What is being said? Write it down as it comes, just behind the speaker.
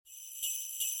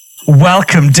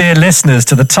Welcome, dear listeners,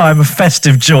 to the time of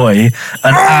festive joy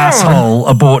and asshole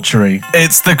abortory.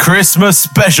 It's the Christmas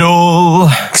special.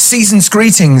 Season's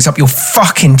greetings up your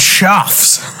fucking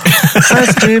chuffs.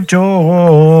 Festive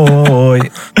joy.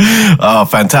 Oh,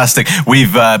 fantastic.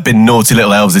 We've been naughty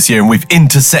little elves this year, and we've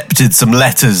intercepted some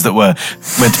letters that were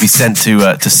meant to be sent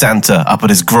to Santa up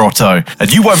at his grotto.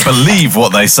 And you won't believe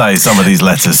what they say, some of these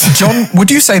letters. John,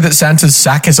 would you say that Santa's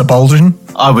sack is a bulging?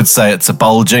 I would say it's a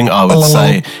bulging. I would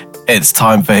say it's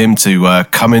time for him to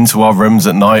come into our rooms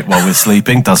at night while we're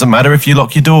sleeping. Doesn't matter if you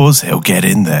lock your doors, he'll get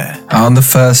in there. On the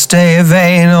first day of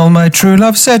rain, all my true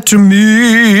love said to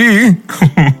me.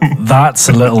 That's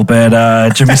a little bit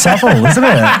Jimmy Savile, isn't it?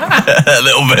 A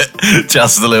little bit.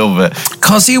 Just a little bit.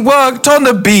 'Cause he worked on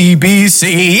the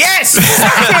BBC. Yes!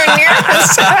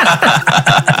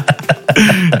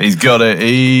 He's got it.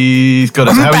 He's got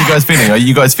it. How are you guys feeling? Are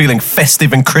you guys feeling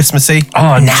festive and Christmassy?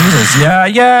 Oh, Jesus.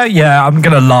 Yeah. I'm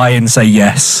going to lie and say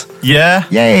yes. Yeah?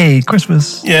 Yay,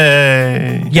 Christmas.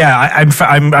 Yay. Yeah,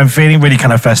 I'm feeling really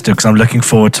kind of festive because I'm looking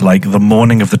forward to like the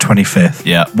morning of the 25th.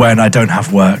 Yeah. When I don't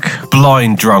have work.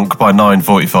 Blind drunk by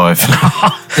 9:45.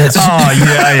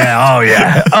 Oh,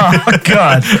 yeah. Oh,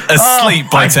 God. Asleep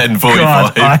by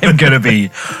 10:45. God, I'm gonna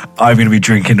be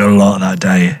drinking a lot that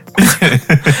day.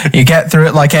 You get through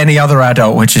it like any other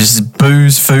adult, which is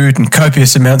booze, food, and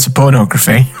copious amounts of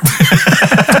pornography.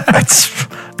 It's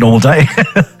normal day.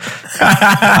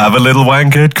 Have a little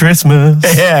wank at Christmas.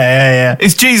 Yeah.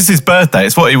 It's Jesus' birthday.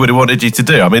 It's what he would have wanted you to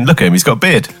do. I mean, look at him. He's got a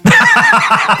beard.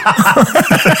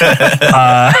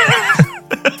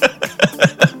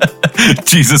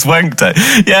 Jesus wank day.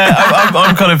 Yeah,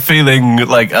 I'm kind of feeling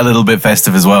like a little bit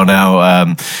festive as well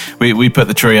now. We put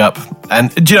the tree up,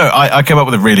 and do you know, I came up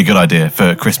with a really good idea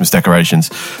for Christmas decorations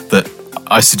that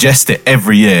I suggest it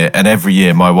every year, and every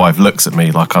year my wife looks at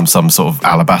me like I'm some sort of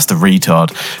alabaster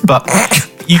retard. But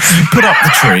you put up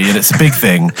the tree, and it's a big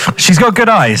thing. She's got good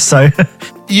eyes, so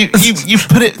You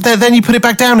put it there, then you put it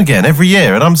back down again every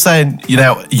year, and I'm saying,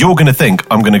 you're going to think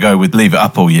I'm going to go with leave it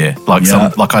up all year, like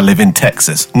I live in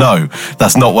Texas. No,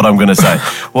 that's not what I'm going to say.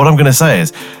 What I'm going to say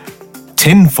is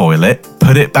tinfoil it,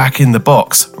 put it back in the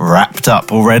box, wrapped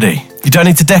up already. You don't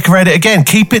need to decorate it again.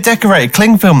 Keep it decorated.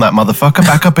 Cling film that motherfucker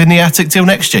back up in the attic till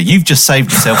next year. You've just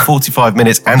saved yourself 45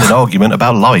 minutes and an argument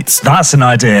about lights. That's an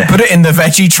idea. Put it in the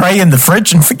veggie tray in the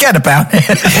fridge and forget about it.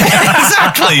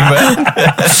 Exactly, man.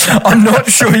 I'm not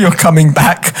sure you're coming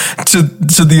back to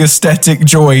the aesthetic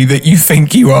joy that you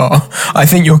think you are. I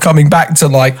think you're coming back to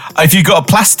like... If you've got a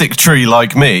plastic tree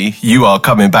like me, you are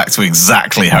coming back to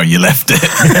exactly how you left it.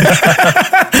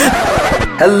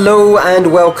 Hello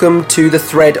and welcome to The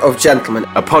Thread of Gentlemen,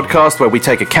 A podcast where we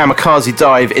take a kamikaze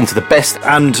dive into the best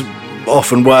and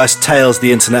often worse tales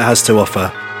the internet has to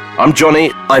offer. I'm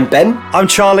Johnny. I'm Ben. I'm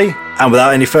Charlie, and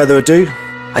without any further ado,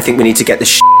 I think we need to get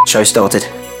this show started.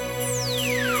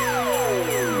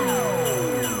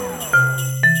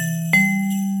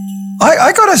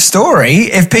 I got a story,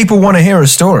 if people want to hear a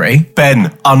story.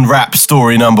 Ben, unwrap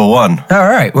story number one. All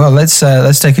right, well, let's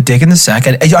take a dig in the sack.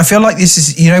 And I feel like this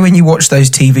is, when you watch those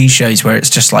TV shows where it's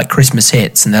just like Christmas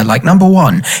hits and they're like, number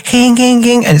one, hing, hing,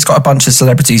 hing, and it's got a bunch of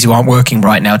celebrities who aren't working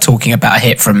right now talking about a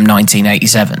hit from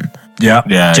 1987.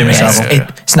 Yeah. Jimmy Savile.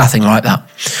 It's nothing like that.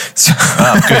 So,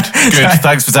 Good.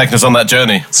 Thanks for taking us on that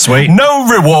journey. Sweet. No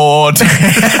reward.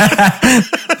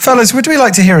 fellas, would we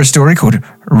like to hear a story called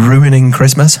Ruining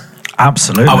Christmas?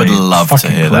 Absolutely. I would love to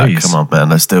hear that. Come on, man,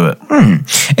 let's do it.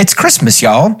 It's Christmas,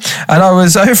 y'all, and I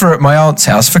was over at my aunt's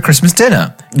house for Christmas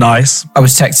dinner. Nice. I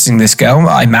was texting this girl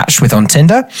I matched with on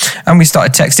Tinder, and we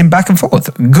started texting back and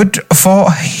forth. Good for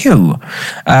you.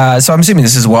 So I'm assuming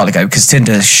this is a while ago, because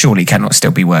Tinder surely cannot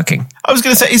still be working. I was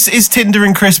going to say, is Tinder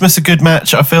and Christmas a good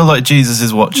match? I feel like Jesus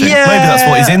is watching. Yeah. Maybe that's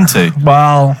what he's into.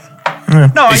 Well...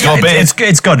 No, He's got a beard.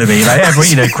 It's got to be like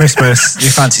Christmas. You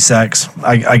fancy sex?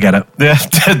 I get it. Yeah,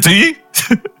 do you?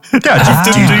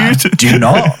 Yeah, do you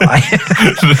not?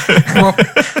 Well,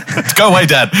 Go away,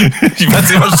 Dad. You've had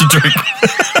too much to drink.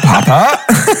 Papa?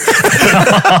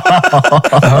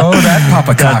 Oh, that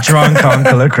Papa That cock. drunk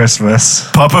uncle at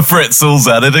Christmas, Papa Fritzel's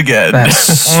at it again. That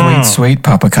sweet, sweet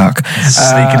Papa cock.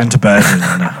 sneaking into bed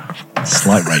and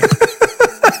slight rape.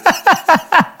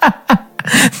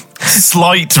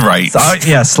 Slight rate.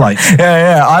 Yeah, slight.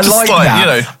 Yeah, I Just like like,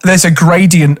 that. There's a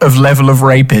gradient of level of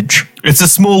rapage. It's a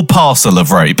small parcel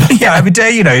of rape. Yeah, I mean,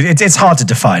 it's hard to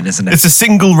define, isn't it? It's a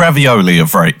single ravioli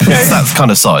of rape. It's that kind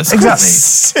of size. Exactly.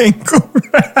 Single.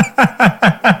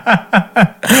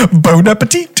 Bon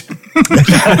appetit.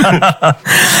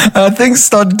 Things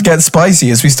started to get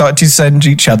spicy as we started to send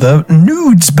each other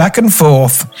nudes back and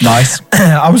forth. Nice.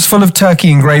 I was full of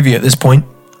turkey and gravy at this point.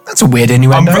 That's a weird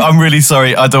innuendo. I'm really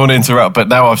sorry. I don't want to interrupt, but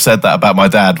now I've said that about my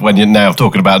dad. When you're now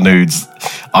talking about nudes,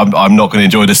 I'm not going to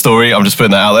enjoy the story. I'm just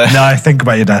putting that out there. No, think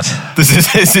about your dad.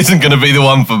 This isn't going to be the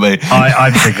one for me.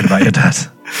 I'm thinking about your dad.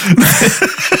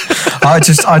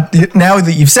 Now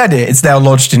that you've said it, it's now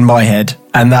lodged in my head,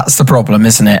 and that's the problem,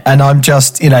 isn't it? And I'm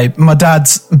just, my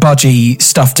dad's budgie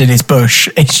stuffed in his bush.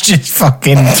 It's just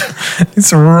fucking,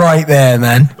 it's right there,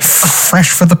 man.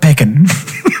 Fresh for the picking.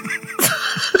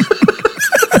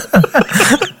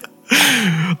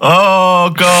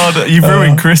 Oh God, you've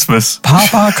ruined Christmas.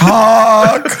 Papa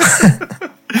cock.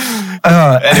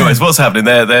 Anyways, what's happening?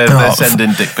 They're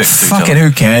sending dick pics to each Fucking other.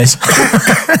 who cares?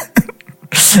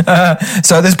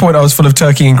 So at this point, I was full of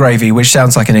turkey and gravy, which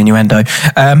sounds like an innuendo.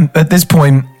 At this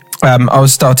point, I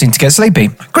was starting to get sleepy.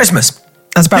 Christmas.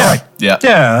 That's about right. Yeah.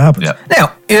 Yeah, that happens. Yeah.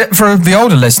 Now, for the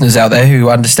older listeners out there who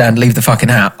understand, leave the fucking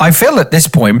hat. I feel at this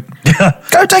point,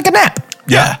 go take a nap.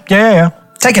 Yeah.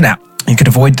 Take a nap. You could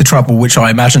avoid the trouble which I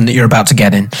imagine that you're about to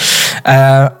get in.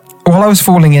 While I was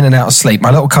falling in and out of sleep, my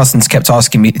little cousins kept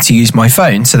asking me to use my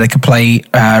phone so they could play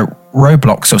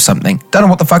Roblox or something. Don't know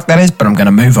what the fuck that is, but I'm going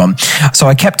to move on. So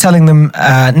I kept telling them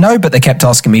no, but they kept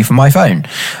asking me for my phone.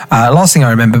 Last thing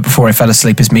I remember before I fell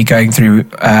asleep is me going through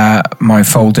my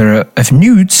folder of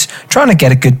nudes, trying to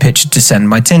get a good picture to send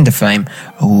my Tinder fame.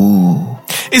 Ooh.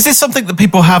 Is this something that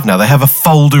people have now? They have a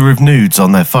folder of nudes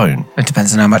on their phone. It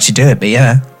depends on how much you do it, but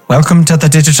yeah. Welcome to the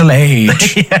digital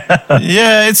age.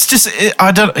 Yeah, it's just,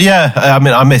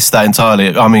 I miss that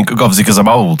entirely. I mean, obviously because I'm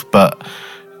old, but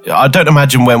I don't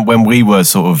imagine when we were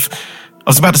sort of, I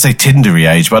was about to say Tindery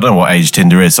age, but I don't know what age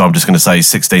Tinder is, so I'm just going to say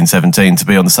 16, 17 to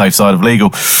be on the safe side of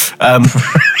legal.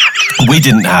 We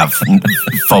didn't have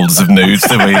folders of nudes,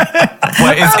 did we?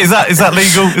 Wait, is that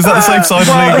legal? Is that the safe side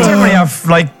of We legal? didn't really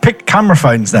have camera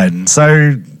phones then,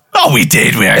 so... Oh, we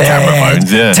did. We had camera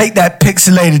phones, yeah. Take that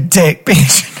pixelated dick,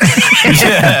 bitch.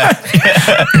 Yeah.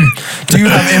 Do you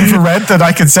have infrared that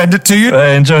I can send it to you?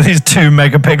 Enjoy these 2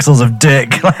 megapixels of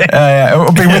dick. It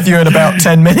will be with you in about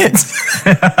 10 minutes.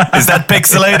 Is that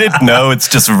pixelated? No, it's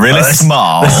just really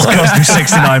small. This cost me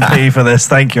 69p for this.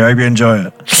 Thank you. I hope you enjoy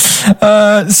it.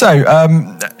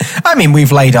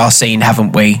 We've laid our scene,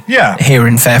 haven't we? Yeah. Here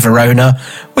in fair Verona,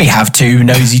 we have 2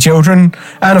 nosy children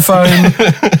and a phone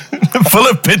Full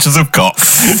of pictures of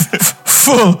cocks.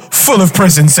 full of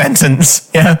prison sentence.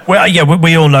 Yeah. Well, yeah,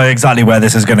 we all know exactly where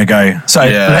this is going to go. So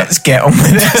let's get on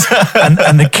with it.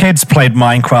 and the kids played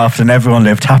Minecraft and everyone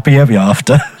lived happy ever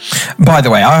after. By the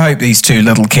way, I hope these 2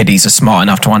 little kiddies are smart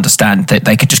enough to understand that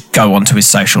they could just go onto his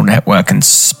social network and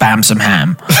spam some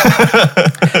ham.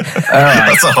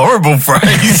 That's a horrible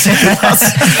phrase.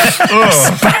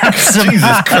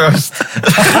 Jesus Christ.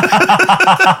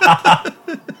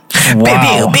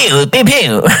 Wow. Pew, pew, pew,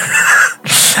 pew.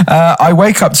 I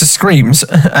wake up to screams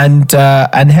and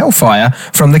hellfire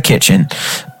from the kitchen.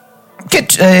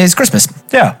 It's Christmas.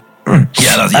 Yeah.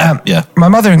 Yeah. My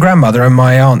mother and grandmother and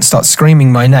my aunt start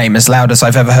screaming my name as loud as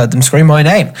I've ever heard them scream my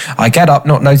name. I get up,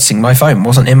 not noticing my phone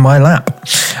wasn't in my lap.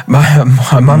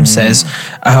 My mum says,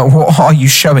 what are you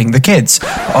showing the kids?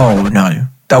 Oh, no.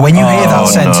 When you hear that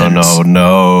sentence...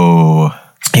 No.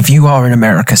 If you are in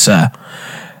America, sir,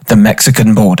 the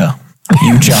Mexican border...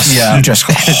 You just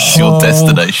it's your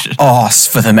destination. Arse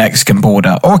for the Mexican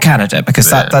border or Canada because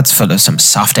that's full of some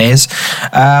soft airs.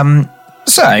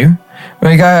 So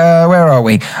we go. Where are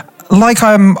we? What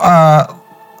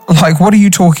are you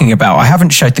talking about? I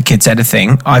haven't showed the kids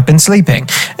anything. I've been sleeping.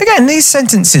 Again, these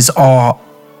sentences are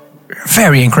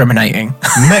very incriminating.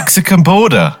 Mexican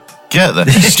border. Get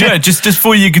that. Just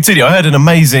before you continue, I heard an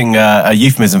amazing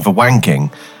euphemism for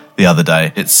wanking the other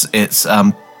day. It's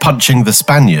punching the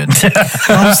Spaniard.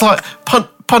 I was like,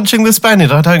 punching the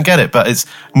Spaniard, I don't get it, but it's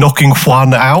knocking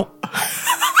Juan out.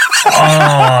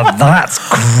 Oh, that's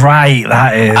great.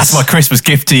 That is. That's my Christmas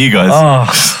gift to you guys. Oh.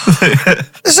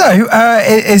 So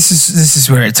this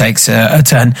is where it takes a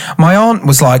turn. My aunt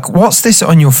was like, "What's this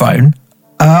on your phone?"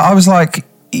 I was like,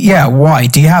 "Yeah, why?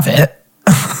 Do you have it?"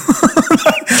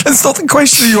 That's not the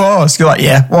question you ask. You're like,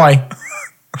 "Yeah, why?"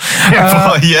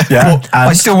 Yeah. Yeah.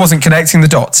 I still wasn't connecting the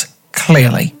dots.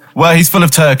 Clearly. Well, he's full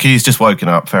of turkey. He's just woken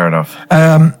up. Fair enough.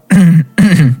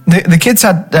 The kids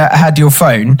had your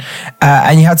phone,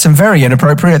 and you had some very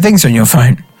inappropriate things on your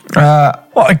phone.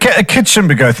 What? A kid shouldn't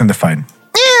be going through the phone.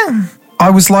 Yeah. I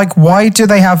was like, why do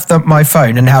they have my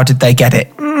phone, and how did they get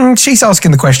it? She's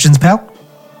asking the questions, pal.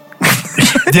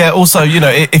 Yeah. Also,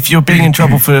 if you're being in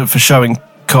trouble for showing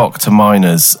cock to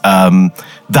minors,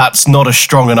 that's not a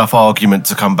strong enough argument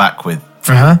to come back with.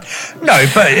 No,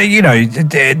 but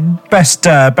best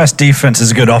defense is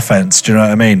a good offense. Do you know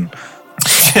what I mean?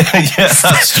 Yeah,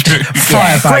 that's true.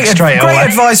 Fire back straight Great away.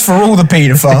 advice for all the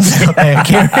paedophiles out there,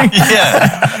 Kieran.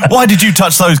 Yeah. Why did you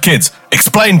touch those kids?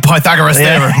 Explain Pythagoras'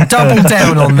 theorem. Double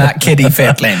down on that kiddie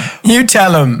fiddling. You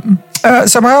tell him.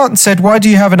 So my aunt said, why do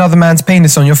you have another man's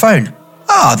penis on your phone?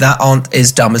 Ah, that aunt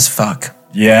is dumb as fuck.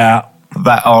 Yeah.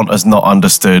 That aunt has not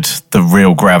understood the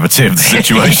real gravity of the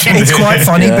situation. It's quite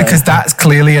funny because that's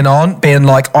clearly an aunt being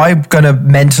like, I'm going to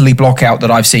mentally block out that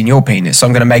I've seen your penis, so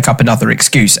I'm going to make up another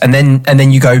excuse. And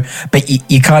then you go, but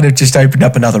you kind of just opened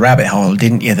up another rabbit hole,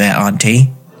 didn't you there,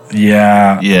 auntie?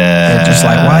 Yeah. Yeah. They're just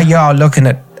like, why y'all looking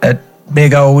at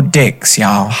big old dicks,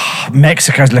 y'all?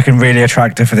 Mexico's looking really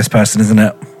attractive for this person, isn't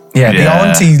it? Yeah, the Yeah.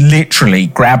 auntie literally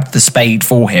grabbed the spade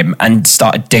for him and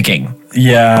started digging.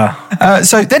 Yeah.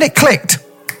 So then it clicked.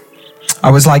 I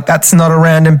was like, that's not a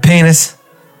random penis.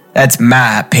 That's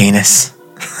my penis.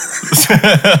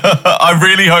 I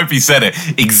really hope he said it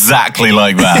exactly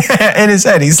like that. In his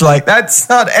head, he's like, that's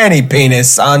not any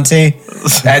penis, auntie.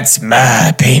 That's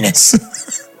my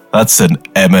penis. That's an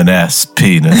M&S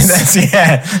penis.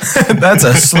 That's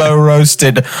a slow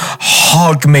roasted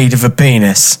hog meat of a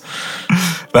penis.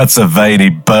 That's a veiny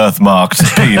birthmarked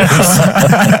penis.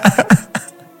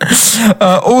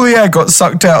 All the air got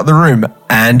sucked out of the room.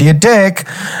 And your dick.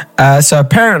 So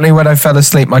apparently when I fell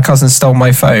asleep, my cousin stole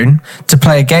my phone to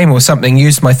play a game or something,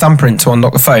 used my thumbprint to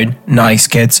unlock the phone. Nice,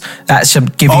 kids. That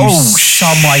should give you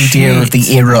some idea of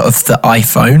the era of the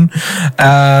iPhone.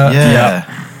 Yeah.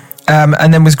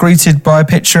 And then was greeted by a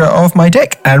picture of my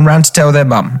dick and ran to tell their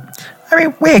mum. I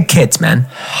mean, weird kids, man.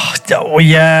 Oh,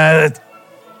 yeah.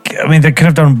 I mean, they could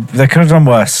have done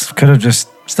worse. Could have just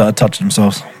started touching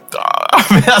themselves. I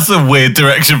mean, that's a weird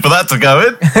direction for that to go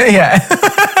in. Yeah.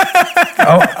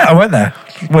 Oh, I went there.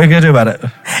 What are you going to do about it?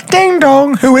 Ding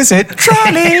dong. Who is it?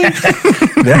 Charlie.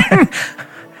 Yeah.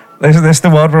 This is the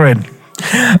world we're in.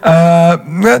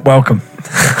 Welcome.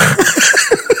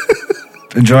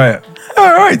 Enjoy it.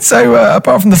 All right. So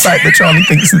apart from the fact that Charlie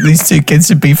thinks that these two kids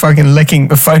should be fucking licking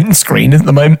the phone screen at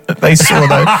the moment that they saw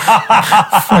the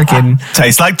fucking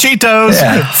Tastes like Cheetos.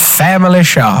 family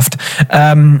shaft.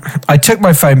 I took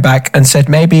my phone back and said,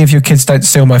 maybe if your kids don't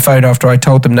steal my phone after I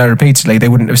told them no repeatedly, they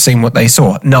wouldn't have seen what they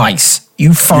saw. Nice.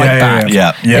 You fight back.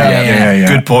 Yeah.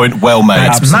 Good point. Well made.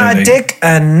 It's my Absolutely. dick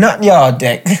and not your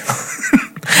dick.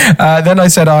 Then I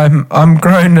said, I'm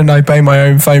grown and I pay my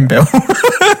own phone bill.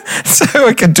 So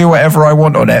I can do whatever I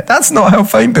want on it. That's not how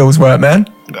phone bills work, man.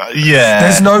 Yeah.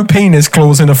 There's no penis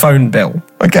clause in a phone bill,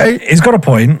 okay? He's got a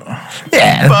point.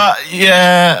 Yeah. But,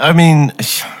 yeah, I mean,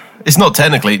 it's not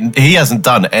technically, he hasn't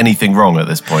done anything wrong at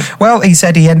this point. Well, he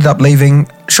said he ended up leaving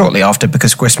shortly after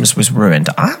because Christmas was ruined.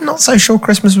 I'm not so sure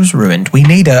Christmas was ruined. We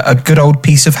need a good old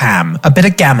piece of ham, a bit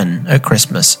of gammon at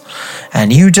Christmas.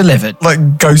 And you delivered.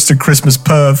 Like Ghost of Christmas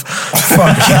perv.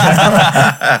 Fuck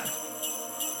yeah.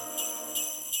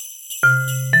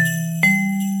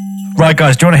 Right,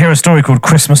 guys, do you want to hear a story called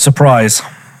Christmas Surprise?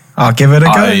 I'll give it a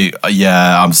go.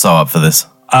 I'm so up for this.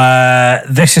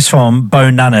 This is from Bo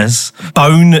Nanas.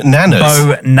 Bone Nanas.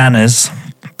 Bo Nanas.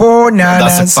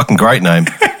 Bananas. That's a fucking great name.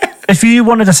 If you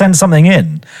wanted to send something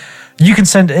in, you can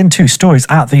send it in to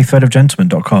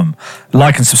stories@thethreadofgentleman.com.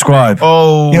 Like and subscribe.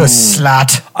 Oh. You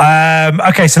slut.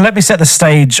 Okay, so let me set the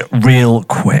stage real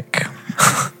quick.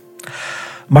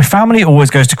 My family always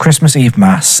goes to Christmas Eve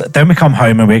Mass. Then we come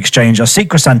home and we exchange our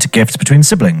Secret Santa gifts between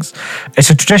siblings. It's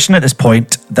a tradition at this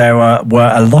point. There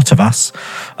were a lot of us.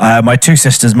 My two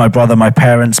sisters, my brother, my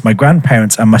parents, my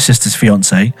grandparents, and my sister's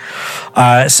fiancé.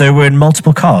 So we're in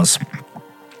multiple cars.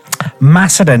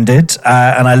 Mass had ended,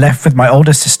 and I left with my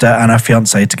older sister and her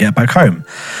fiancé to get back home.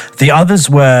 The others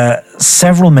were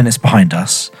several minutes behind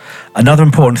us. Another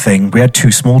important thing, we had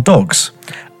two small dogs,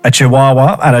 a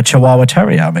Chihuahua and a Chihuahua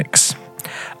Terrier mix.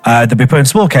 They'll be put in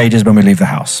small cages when we leave the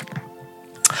house.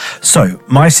 So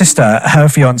my sister, her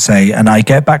fiancé, and I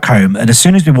get back home, and as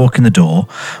soon as we walk in the door,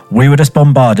 we were just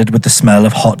bombarded with the smell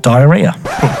of hot diarrhea.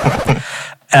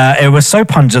 It was so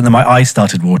pungent that my eyes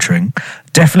started watering.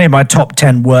 Definitely in my top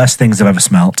 10 worst things I've ever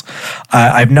smelt.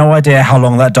 I have no idea how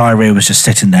long that diarrhea was just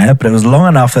sitting there, but it was long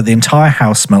enough that the entire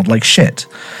house smelled like shit.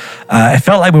 It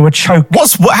felt like we were choked.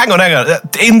 Hang on.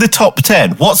 In the top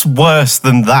 10, what's worse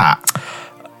than that?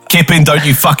 Kipping, don't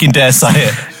you fucking dare say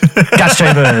it. Gas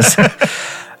chambers.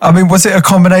 I mean, was it a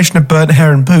combination of burnt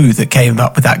hair and poo that came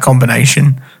up with that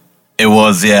combination? It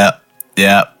was, yeah.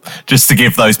 Yeah. Just to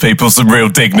give those people some real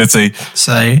dignity.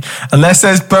 So, unless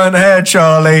there's burnt hair,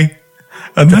 Charlie.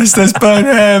 Unless there's burnt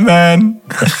hair, man.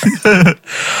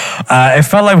 It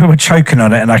felt like we were choking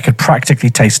on it and I could practically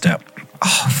taste it.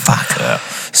 Oh, fuck.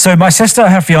 So my sister,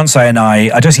 her fiance, and I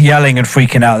are just yelling and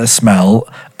freaking out at the smell.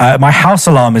 My house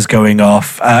alarm is going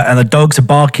off, and the dogs are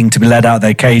barking to be let out of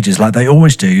their cages like they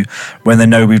always do when they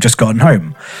know we've just gotten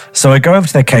home. So I go over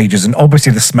to their cages, and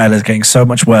obviously the smell is getting so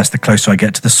much worse the closer I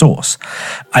get to the source.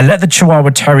 I let the Chihuahua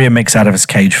Terrier mix out of his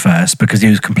cage first because he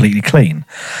was completely clean.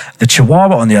 The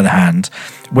Chihuahua, on the other hand,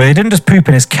 where he didn't just poop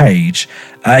in his cage,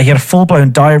 he had a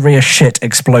full-blown diarrhea shit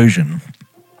explosion.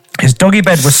 His doggy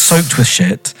bed was soaked with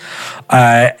shit.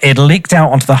 It leaked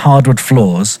out onto the hardwood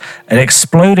floors. It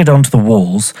exploded onto the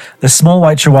walls. The small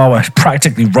white Chihuahua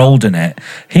practically rolled in it.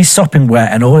 He's sopping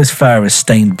wet and all his fur is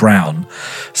stained brown.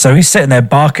 So he's sitting there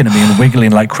barking at me and wiggling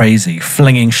like crazy,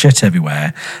 flinging shit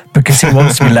everywhere because he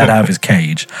wants to be let out of his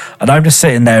cage. And I'm just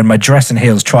sitting there in my dress and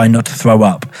heels trying not to throw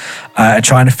up and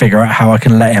trying to figure out how I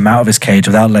can let him out of his cage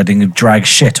without letting him drag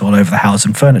shit all over the house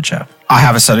and furniture. I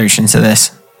have a solution to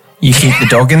this. You keep the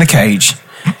dog in the cage,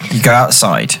 you go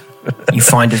outside, you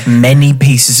find as many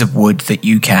pieces of wood that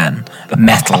you can,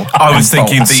 metal. I was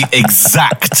thinking the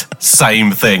exact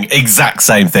same thing.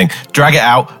 Drag it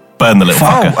out, burn the little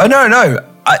fucker. Oh, no.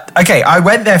 I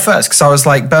went there first because I was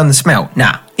like, burn the smell.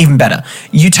 Nah, even better.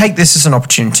 You take this as an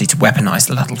opportunity to weaponize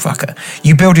the little fucker.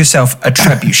 You build yourself a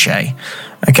trebuchet,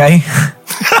 okay?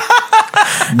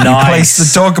 Nice. You place the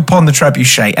dog upon the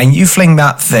trebuchet and you fling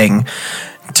that thing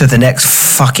to the next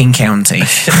fucking county.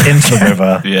 Into the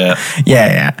river. Yeah.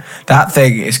 That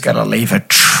thing is going to leave a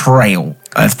trail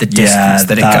of the distance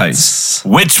that it goes.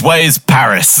 Which way is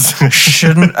Paris?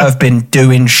 Shouldn't have been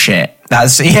doing shit.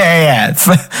 That's, yeah.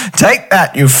 Take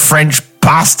that, you French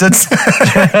bastards.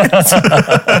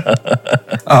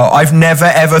 I've never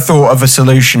ever thought of a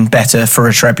solution better for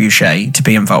a trebuchet to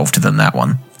be involved than that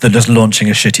one. They're just launching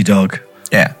a shitty dog.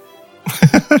 Yeah.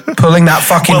 Pulling that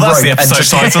fucking rope. Well, that's the episode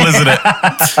title, isn't it?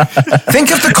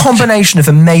 Think of the combination of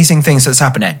amazing things that's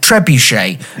happening.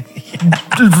 Trebuchet,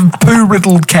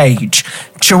 poo-riddled cage,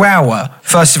 Chihuahua,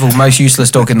 first of all, most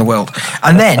useless dog in the world.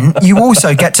 And then you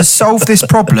also get to solve this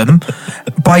problem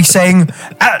by saying,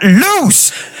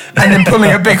 loose! And then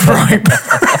pulling a big rope.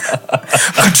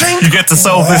 You get to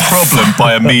solve this problem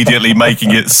by immediately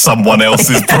making it someone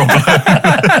else's problem.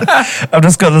 I've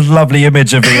just got this lovely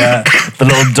image of the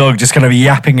little dog just kind of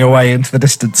yapping away into the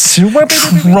distance.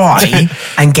 Try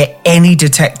and get any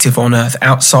detective on earth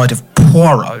outside of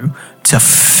Poirot to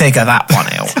figure that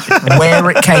one out, where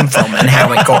it came from and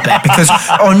how it got there. Because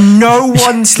on no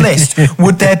one's list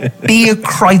would there be a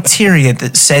criteria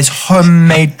that says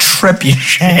homemade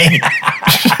trebuchet.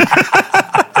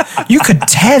 You could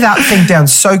tear that thing down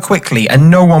so quickly and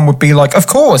no one would be like, of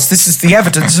course, this is the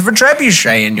evidence of a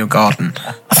trebuchet in your garden.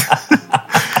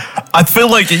 I feel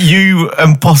like you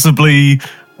and possibly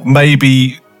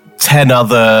maybe 10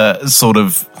 other sort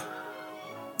of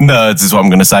nerds is what I'm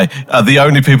going to say, are the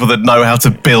only people that know how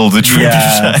to build a trebuchet.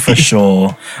 Yeah, for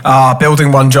sure.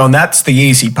 Building one, John, that's the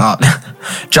easy part.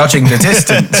 Judging the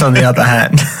distance, on the other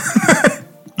hand.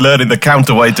 Learning the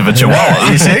counterweight of a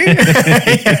Chihuahua. You see?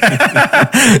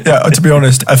 Yeah, to be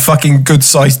honest, a fucking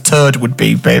good-sized turd would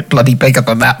be bloody bigger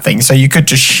than that thing, so you could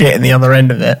just shit in the other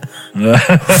end of it.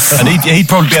 And he'd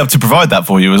probably be able to provide that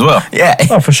for you as well. Yeah.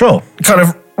 Oh, for sure. Kind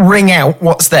of wring out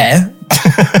what's there,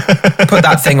 put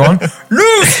that thing on,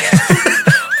 loose!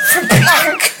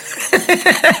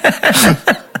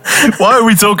 Why are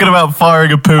we talking about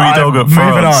firing a pooey dog at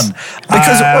France? Moving on.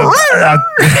 Because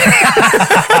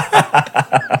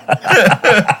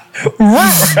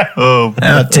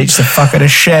I'll teach the fucker to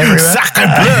share everywhere.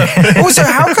 Also,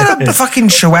 how can a fucking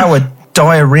Chihuahua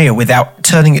diarrhea without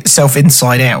turning itself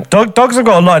inside out? Dogs have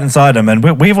got a lot inside them, and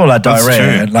we've all had That's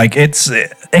diarrhea. true. Like it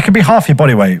can be half your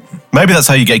body weight. Maybe that's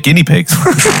how you get guinea pigs.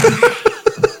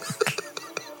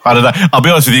 I don't know. I'll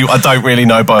be honest with you, I don't really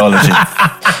know biology.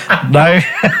 No.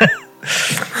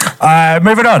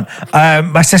 Moving on.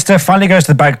 My sister finally goes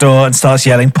to the back door and starts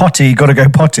yelling, "Potty, gotta go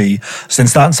potty,"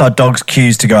 since that's our dog's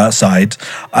cues to go outside.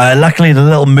 Luckily, the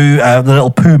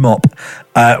little poo mop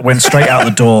went straight out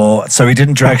the door, so he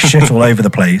didn't drag shit all over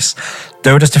the place.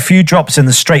 There were just a few drops in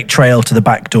the straight trail to the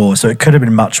back door, so it could have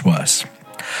been much worse.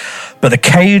 But the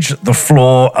cage, the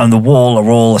floor, and the wall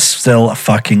are all still a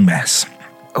fucking mess.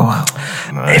 Oh,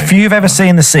 wow. If you've ever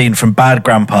seen the scene from Bad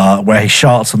Grandpa where he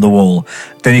sharts on the wall,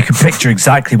 then you can picture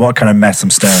exactly what kind of mess I'm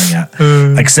staring at.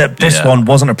 Except this one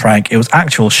wasn't a prank. It was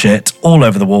actual shit all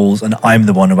over the walls, and I'm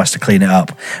the one who has to clean it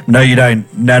up. No, you don't.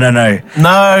 No. No.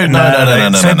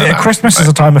 Christmas is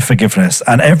a time of forgiveness,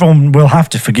 and everyone will have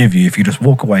to forgive you if you just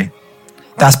walk away.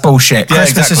 That's bullshit. Yeah,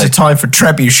 Christmas exactly. is a time for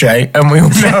trebuchet, and we all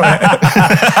know it.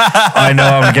 I know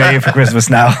I'm getting it for Christmas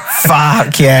now.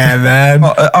 Fuck yeah, man.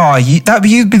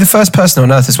 You'd be the first person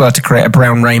on earth as well to create a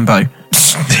brown rainbow.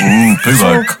 Poo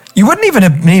bloke. You wouldn't even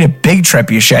need a big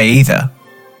trebuchet either.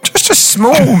 Just a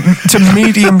small to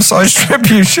medium-sized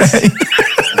trebuchet.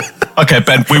 Okay,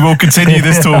 Ben, we will continue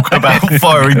this talk about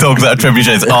firing dogs out of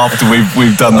trebuchets after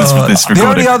we've done this with this recording. The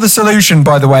only other solution,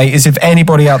 by the way, is if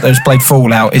anybody out there has played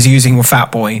Fallout, is using a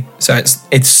Fat Boy. So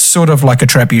it's sort of like a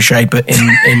trebuchet, but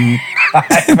in...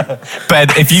 Ben,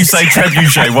 if you say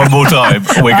trebuchet one more time,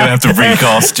 we're going to have to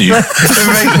recast you. It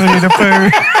makes me need a poo.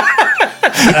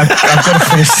 I've got to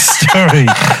finish the story.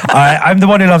 I'm the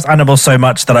one who loves animals so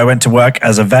much that I went to work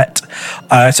as a vet.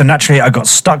 So naturally, I got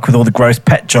stuck with all the gross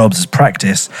pet jobs as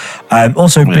practice.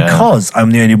 Also, because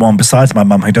I'm the only one besides my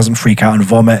mum who doesn't freak out and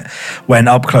vomit when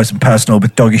up close and personal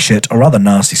with doggy shit or other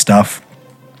nasty stuff.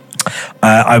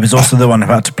 I was also the one who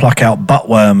had to pluck out butt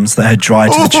worms that had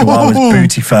dried to the Chihuahua's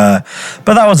booty fur.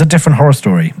 But that was a different horror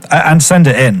story. And send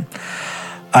it in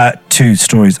to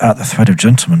stories at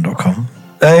threadofgentleman.com.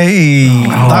 Hey.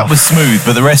 That was smooth,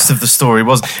 but the rest of the story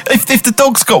wasn't. If the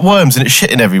dog's got worms and it's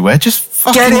shitting everywhere, just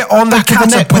fucking Get it on the back of the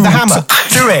neck with a hammer.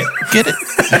 Do it. Get it.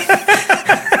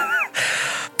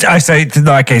 I say,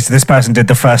 okay, so this person did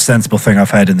the first sensible thing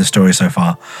I've heard in the story so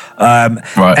far.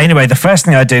 Right. Anyway, the first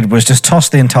thing I did was just toss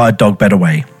the entire dog bed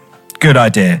away. Good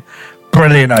idea.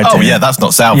 Brilliant idea. Oh, yeah, that's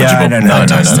not salvageable.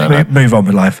 No. Move on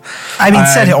with life. I mean,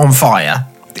 set it on fire.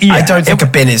 Yeah, I don't think a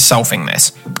bin is solving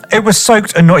this. It was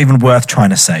soaked and not even worth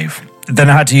trying to save. Then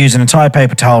I had to use an entire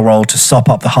paper towel roll to sop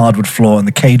up the hardwood floor and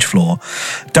the cage floor.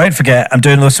 Don't forget, I'm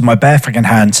doing this with my bare fucking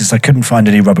hands since I couldn't find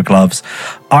any rubber gloves.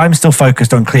 I'm still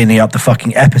focused on cleaning up the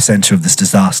fucking epicenter of this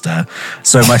disaster.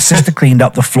 So my sister cleaned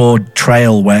up the floor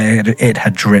trail where it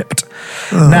had dripped.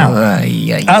 Now,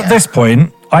 at this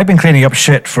point, I've been cleaning up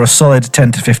shit for a solid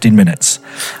 10 to 15 minutes.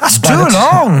 That's too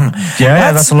long.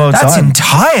 Yeah, that's a long time. That's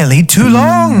entirely too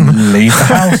long. Leave the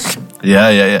house.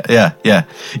 Yeah.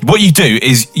 What you do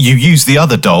is you use the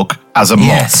other dog as a mop.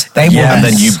 Yes, they will. And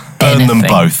then you burn them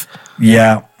both.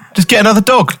 Yeah. Just get another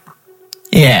dog.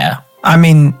 Yeah. I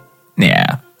mean,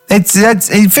 yeah. It's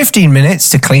 15 minutes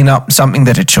to clean up something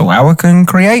that a Chihuahua can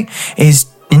create is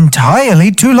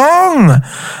entirely too long.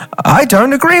 I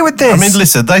don't agree with this. I mean,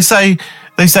 listen, they say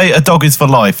a dog is for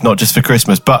life, not just for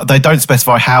Christmas, but they don't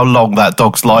specify how long that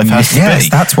dog's life has to be. Yes,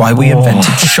 that's why we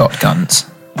invented shotguns.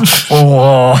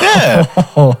 Yeah.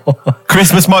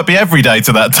 Christmas might be every day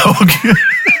to that dog.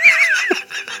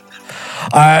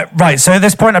 Right, so at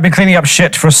this point, I've been cleaning up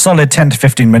shit for a solid 10 to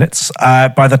 15 minutes.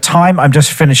 By the time I'm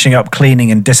just finishing up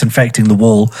cleaning and disinfecting the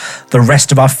wall, the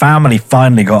rest of our family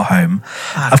finally got home.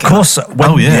 Of course,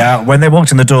 when they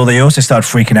walked in the door, they also started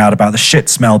freaking out about the shit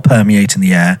smell permeating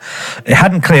the air. It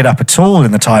hadn't cleared up at all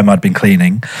in the time I'd been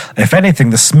cleaning. If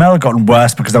anything, the smell had gotten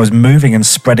worse because I was moving and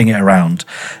spreading it around.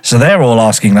 So they're all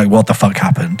asking, like, what the fuck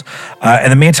happened? In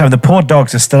the meantime, the poor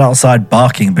dogs are still outside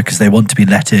barking because they want to be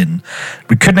let in.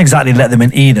 We couldn't exactly let them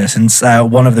in either, since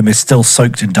one of them is still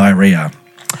soaked in diarrhea.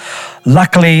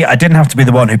 Luckily, I didn't have to be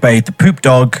the one who bathed the poop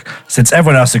dog, since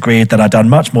everyone else agreed that I'd done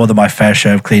much more than my fair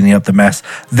share of cleaning up the mess.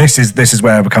 This is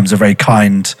where it becomes a very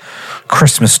kind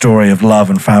Christmas story of love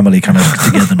and family kind of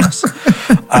togetherness.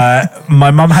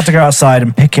 My mum had to go outside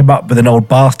and pick him up with an old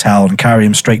bath towel and carry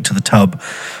him straight to the tub.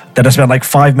 Then I spent like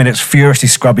 5 minutes furiously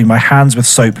scrubbing my hands with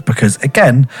soap because,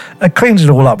 again, I cleaned it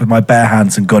all up with my bare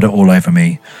hands and got it all over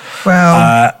me.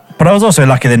 Well... But I was also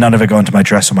lucky that none of it got into my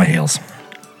dress or my heels.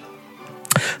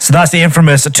 So that's the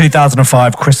infamous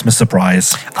 2005 Christmas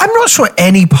surprise. I'm not sure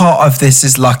any part of this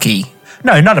is lucky.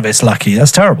 No, none of it's lucky.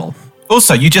 That's terrible.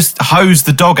 Also, you just hose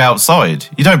the dog outside.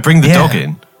 You don't bring the dog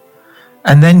in.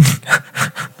 And then...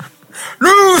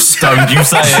 Loose! Don't you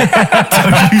say it.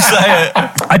 Don't you say it.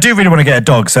 I do really want to get a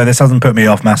dog, so this hasn't put me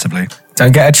off massively.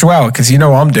 Don't get a Chihuahua, because you know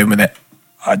what I'm doing with it.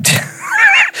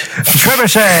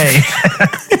 Trebuchet!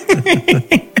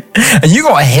 And you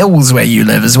got hills where you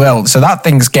live as well, so that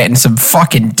thing's getting some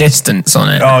fucking distance on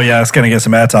it. Oh yeah, it's going to get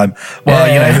some airtime. Well,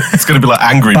 you know, it's going to be like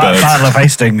Angry Birds. Battle of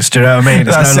Hastings, do you know what I mean?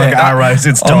 It's no longer arrows,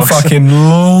 it's dogs. I'm fucking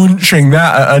launching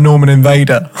that at a Norman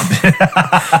Invader.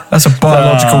 That's a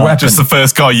biological weapon. Just the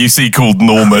first guy you see called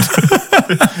Norman.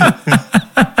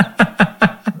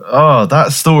 Oh,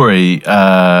 that story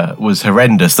was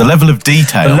horrendous. The level of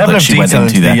detail that she went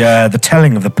into there. The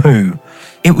telling of the poo.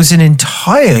 It was an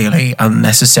entirely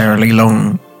unnecessarily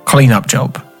long cleanup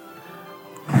job.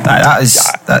 That is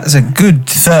a good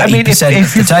 30%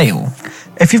 of the tale.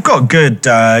 If you've got good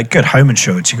home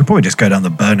insurance, you could probably just go down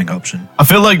the burning option. I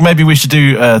feel like maybe we should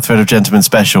do a Thread of Gentlemen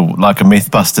special, like a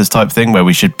Mythbusters type thing, where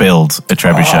we should build a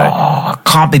trebuchet. Oh,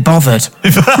 can't be bothered.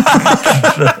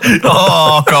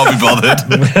 Oh, can't be bothered.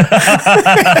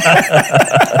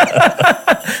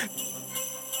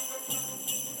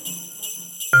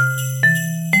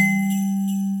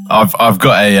 I've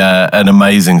got an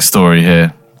amazing story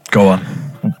here. Go on.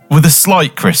 With a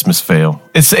slight Christmas feel.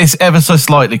 It's ever so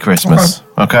slightly Christmas,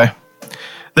 okay?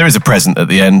 There is a present at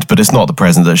the end, but it's not the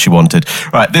present that she wanted.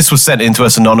 Right, this was sent in to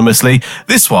us anonymously.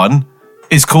 This one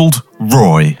is called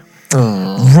Roy.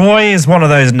 Roy is one of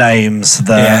those names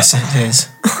that... Yes, it is.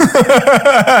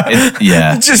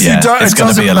 It's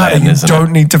going to be a Latin, isn't it? You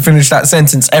don't need to finish that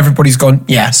sentence. Everybody's gone,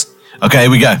 yes. Okay, here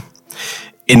we go.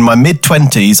 In my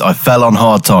mid-20s, I fell on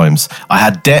hard times. I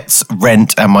had debts,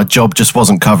 rent, and my job just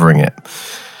wasn't covering it.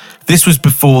 This was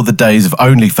before the days of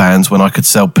OnlyFans when I could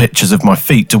sell pictures of my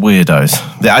feet to weirdos.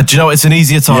 Do you know, it's an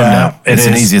easier time now. It's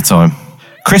an easier time.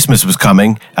 Christmas was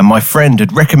coming, and my friend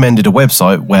had recommended a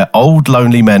website where old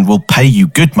lonely men will pay you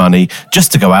good money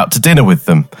just to go out to dinner with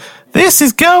them. This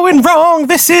is going wrong.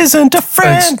 This isn't a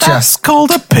friend. That's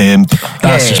called a pimp.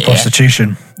 That's just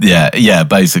prostitution. Yeah,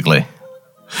 basically.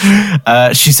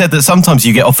 She said that sometimes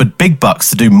you get offered big bucks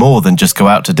to do more than just go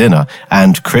out to dinner,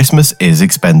 and Christmas is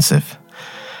expensive.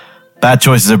 Bad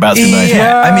choices are about to be made.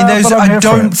 Yeah, I mean, I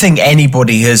don't think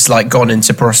anybody has like gone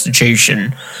into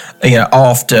prostitution,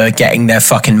 after getting their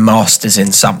fucking masters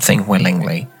in something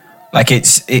willingly. Like dick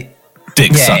sucking.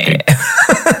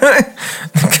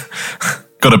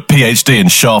 Got a PhD in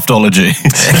shaftology.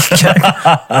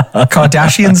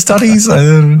 Kardashian studies.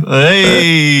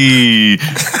 Hey,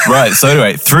 right. So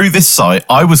anyway, through this site,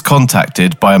 I was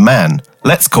contacted by a man.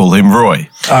 Let's call him Roy.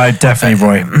 Definitely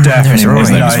Roy. Definitely Roy.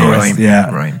 His name is Roy. Yeah.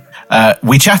 Roy.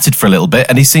 We chatted for a little bit,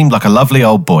 and he seemed like a lovely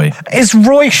old boy. Is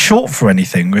Roy short for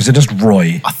anything, or is it just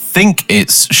Roy? I think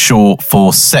it's short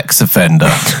for sex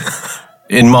offender.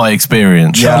 In my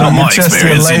experience. Yeah, not my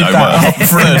experience, third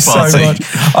party.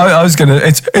 I was gonna.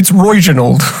 It's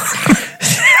Royginald.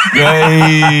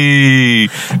 Yay!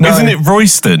 No, isn't it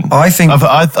Royston? I think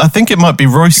it might be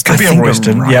Royston. Could be a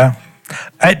Royston, right. yeah.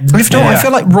 If not, I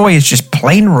feel like Roy is just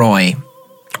plain Roy.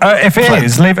 If it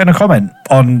is, leave it in a comment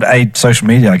on a social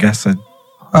media, I guess.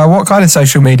 What kind of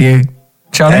social media,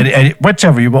 Charlie?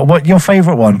 Whichever you want. What your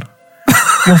favourite one?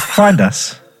 You'll find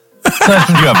us.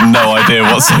 You have no idea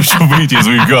what social medias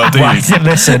we've got, do you?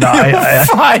 Listen, I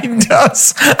find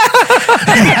us.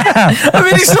 I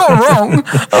mean, it's not wrong.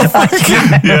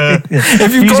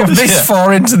 If you've got this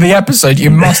far into the episode, you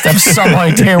must have some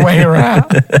idea where you're at.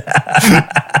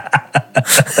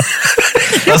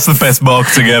 That's the best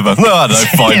marketing ever. No, I don't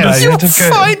find us. You'll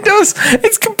find us.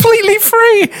 It's completely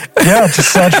free. Yeah,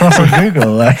 just search for us on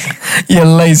Google. You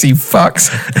lazy fucks.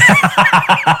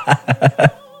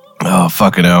 Oh,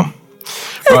 fucking hell.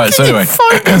 Right, so anyway,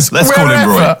 let's call him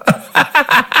Roy.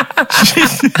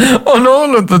 On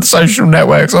all of the social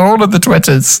networks, on all of the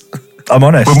Twitters. I'm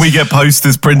honest. When we get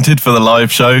posters printed for the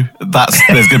live show, there's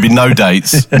going to be no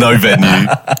dates, no venue.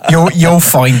 You'll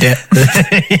find it.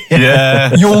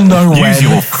 Yeah. You'll know when. Use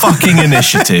your fucking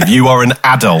initiative. You are an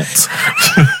adult.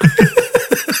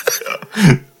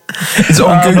 Is it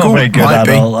on Google? Not very good Might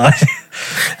adult. be.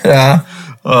 Yeah.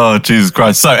 Oh, Jesus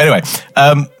Christ. So anyway,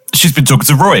 she's been talking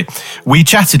to Roy. We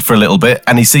chatted for a little bit,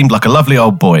 and he seemed like a lovely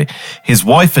old boy. His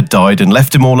wife had died and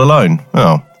left him all alone.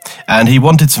 Oh. And he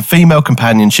wanted some female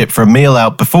companionship for a meal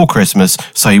out before Christmas,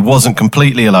 so he wasn't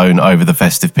completely alone over the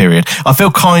festive period. I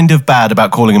feel kind of bad about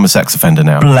calling him a sex offender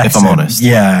now, if I'm honest.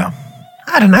 Yeah.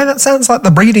 I don't know, that sounds like the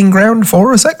breeding ground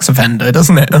for a sex offender,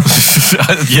 doesn't it?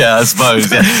 Yeah, I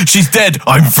suppose. Yeah. She's dead.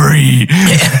 I'm free.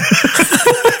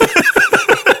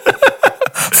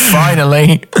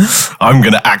 Finally. I'm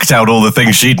going to act out all the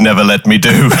things she'd never let me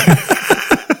do.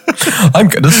 I'm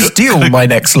going to steal my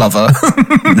next lover.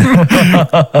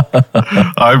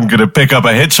 I'm going to pick up a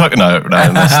hitchhiker. No,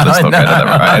 let's not go down that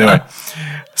route. Right, anyway,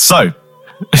 so,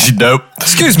 nope.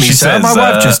 Excuse me, She sir, says, my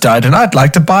wife just died and I'd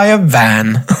like to buy a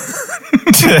van.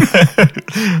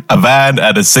 A van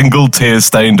and a single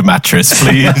tear-stained mattress,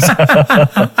 please.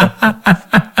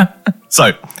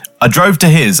 So, I drove to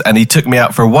his and he took me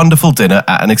out for a wonderful dinner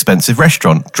at an expensive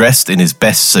restaurant, dressed in his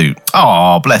best suit.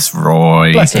 Oh, bless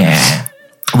Roy. Bless him. Yeah.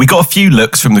 We got a few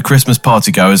looks from the Christmas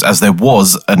partygoers as there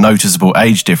was a noticeable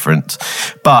age difference.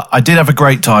 But I did have a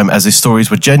great time as his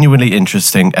stories were genuinely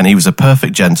interesting and he was a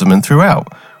perfect gentleman throughout.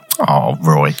 Oh,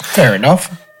 Roy. Fair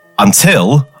enough.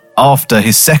 Until, after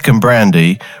his second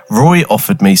brandy, Roy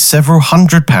offered me several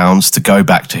 £100 to go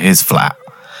back to his flat.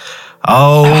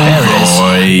 Oh,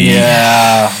 Roy.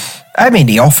 Yeah. I mean,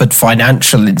 he offered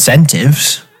financial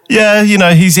incentives. Yeah, you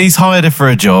know, he's hired her for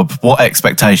a job. What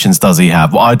expectations does he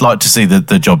have? Well, I'd like to see the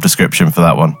job description for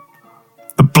that one.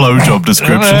 The blowjob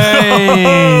description.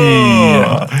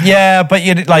 Yeah, but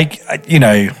I'm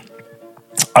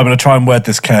going to try and word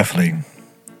this carefully.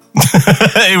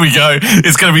 Here we go.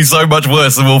 It's going to be so much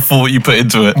worse than all thought you put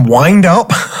into it. Wind up.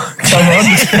 Come on.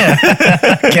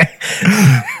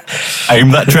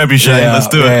 Aim that trebuchet. Let's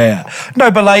do it. Yeah. No,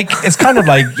 but like, it's kind of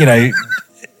like, you know,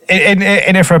 in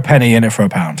it for a penny, in it for a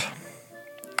pound.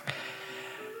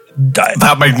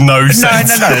 That made no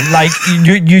sense. No. Like,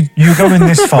 you're going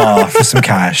this far for some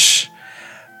cash.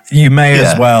 You may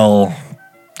as well,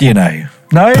 you know.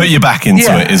 No? Put your back into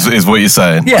it is what you're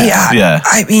saying. Yeah.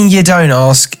 I mean, you don't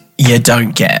ask, you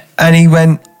don't get. And he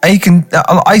went,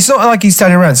 it's not like he's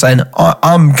turning around saying,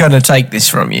 I'm going to take this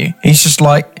from you. He's just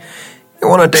like, you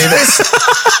want to do this?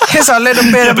 Here's a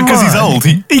little bit of because he's mine. old.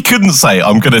 He couldn't say,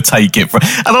 I'm going to take it from...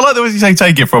 And I like the way you say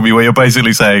take it from you, where you're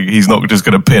basically saying he's not just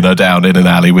going to pin her down in an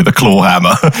alley with a claw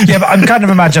hammer. Yeah, but I'm kind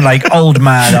of imagine like old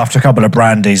man after a couple of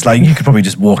brandies, like you could probably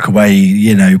just walk away,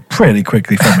 you know, pretty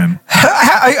quickly from him.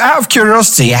 Out of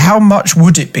curiosity, how much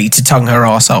would it be to tongue her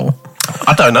arsehole?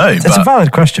 I don't know. It's a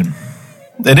valid question.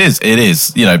 It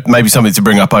is. You know, maybe something to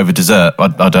bring up over dessert. I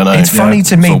don't know. It's funny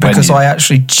to me because I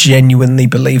actually genuinely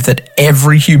believe that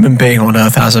every human being on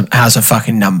Earth has a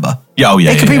fucking number. Yeah,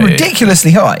 It could be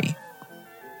ridiculously high.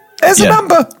 There's a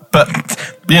number. But,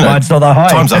 you know, Mine's not that high.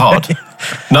 times are hard.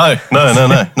 No.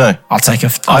 I'll take a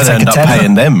I'd end up tenner.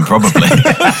 paying them, probably.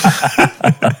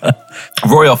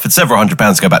 Roy offered several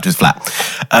 £100s to go back to his flat.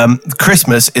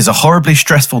 Christmas is a horribly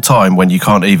stressful time when you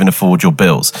can't even afford your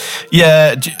bills.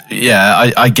 Yeah,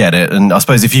 I get it. And I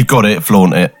suppose if you've got it,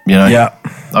 flaunt it, you know? Yeah.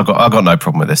 I got no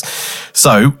problem with this.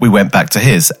 So we went back to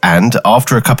his, and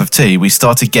after a cup of tea, we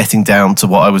started getting down to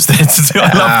what I was there to do. I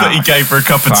love that he gave her a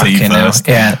cup of tea Fucking first.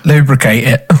 hell. Yeah, lubricate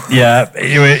it. Yeah,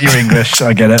 you're English,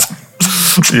 I get it.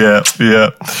 Yeah.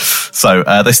 So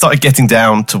they started getting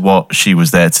down to what she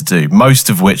was there to do, most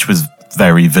of which was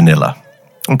very vanilla.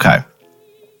 Okay.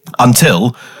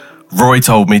 Until Roy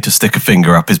told me to stick a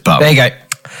finger up his bum. There you go.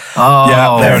 Oh,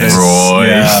 Yeah, there it is. Roy.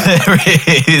 Yeah. There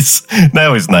it is.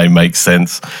 Now his name makes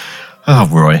sense. Oh,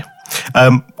 Roy.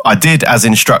 I did as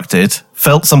instructed,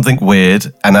 felt something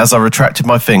weird, and as I retracted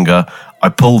my finger, I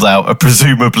pulled out a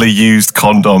presumably used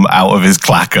condom out of his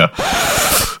clacker.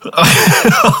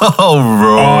 Oh,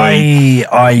 Roy.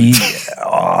 I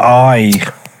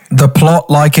The plot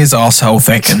like his arsehole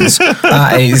thickens.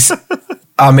 That is,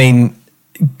 I mean,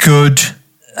 good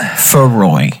for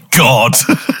Roy. God.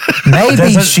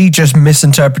 Maybe she just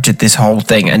misinterpreted this whole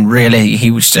thing and really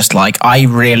he was just like, I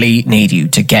really need you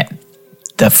to get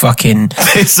the fucking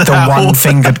the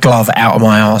one-fingered glove out of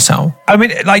my arsehole. I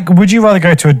mean, like, would you rather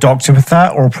go to a doctor with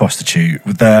that or a prostitute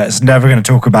that's never going to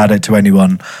talk about it to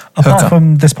anyone apart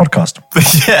from this podcast?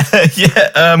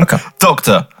 Yeah.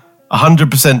 Doctor.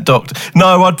 100% doctor.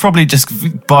 No, I'd probably just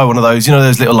buy one of those, you know,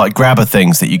 those little like grabber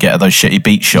things that you get at those shitty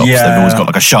beach shops. Yeah. They've always got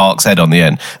like a shark's head on the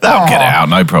end. That'll get it out,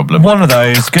 no problem. One of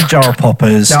those, good jar of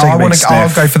poppers. No,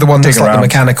 I'll go for the one that's like the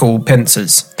mechanical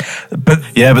pincers. But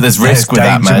there's risk with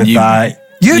that, man.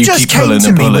 You just keep came pulling to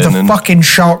and me with pulling a and- fucking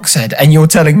shark's head and you're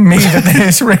telling me that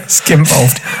there's risk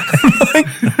involved.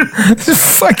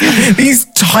 Fucking these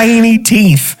tiny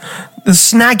teeth. The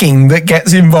snagging that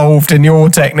gets involved in your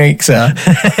technique, sir.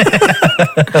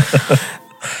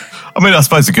 I mean, I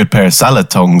suppose a good pair of salad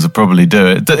tongs would probably do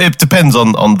it. It depends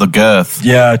on the girth.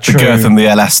 Yeah, true. The girth and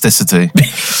the elasticity.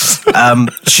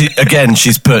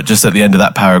 She's put just at the end of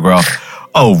that paragraph,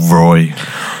 oh, Roy.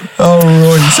 Oh,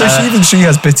 Roy. So she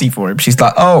has pity for him. She's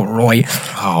like, oh, Roy.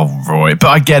 Oh, Roy. But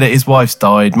I get it. His wife's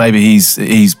died. Maybe he's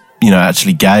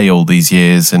actually gay all these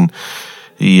years, and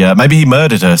maybe he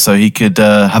murdered her so he could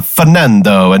have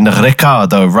Fernando and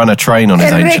Ricardo run a train on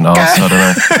his ancient arse. I don't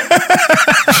know.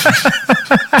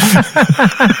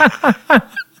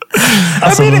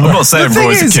 I'm not saying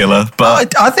Roy's a killer,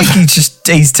 but I think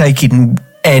he's taking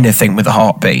anything with a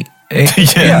heartbeat.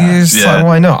 He's like,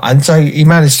 why not? And so he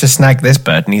managed to snag this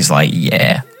bird, and he's like,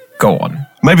 yeah, go on.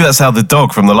 Maybe that's how the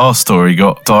dog from the last story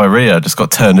got diarrhea, just got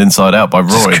turned inside out by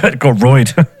Roy. got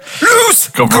royed.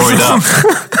 Got royed up.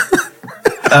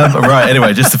 Right,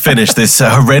 anyway, just to finish this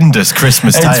horrendous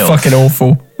Christmas It's tale. fucking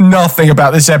awful. Nothing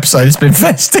about this episode has been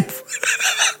festive.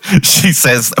 She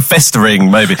says,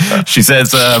 festering, maybe. She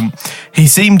says, he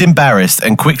seemed embarrassed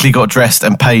and quickly got dressed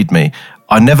and paid me.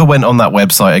 I never went on that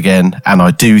website again, and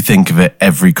I do think of it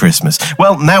every Christmas.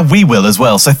 Well, now we will as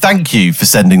well, so thank you for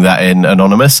sending that in,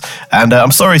 Anonymous. And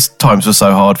I'm sorry times were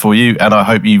so hard for you, and I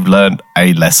hope you've learned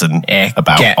a lesson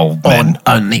about old men.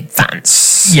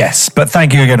 OnlyFans. Yes, but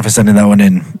thank you again for sending that one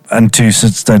in and to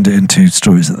send it into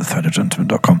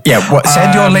stories@thethreadofgentleman.com. Yeah,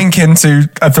 send your link into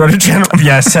a thread of gentleman.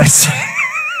 Yes.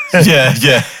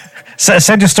 Yeah.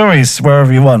 Send your stories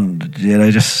wherever you want.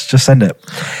 Just send it.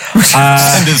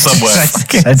 Send it somewhere.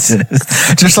 Send it.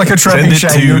 Just like a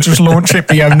trebuchet, you'll just launch it,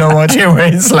 but you have no idea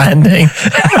where it's landing.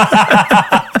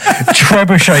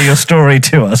 Trebuchet your story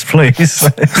to us, please.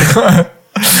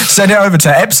 Send it over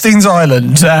to Epstein's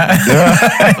Island.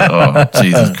 Oh,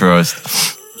 Jesus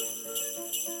Christ.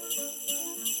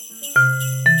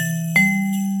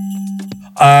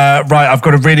 Right, I've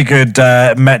got a really good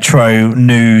Metro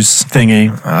news thingy.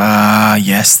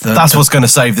 Yes. That's what's going to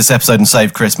save this episode and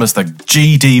save Christmas, the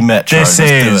GD Metro. This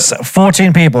is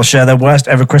 14 people share their worst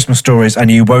ever Christmas stories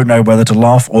and you won't know whether to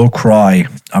laugh or cry.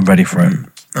 I'm ready for it.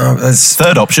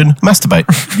 Third option, masturbate.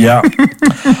 Yeah.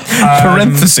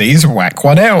 Parentheses, whack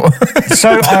one out.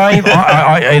 So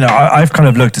I've kind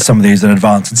of looked at some of these in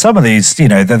advance, and some of these,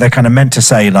 they're kind of meant to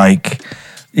say like,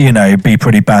 be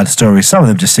pretty bad stories. Some of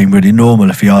them just seem really normal,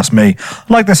 if you ask me.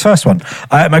 Like this first one.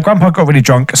 My grandpa got really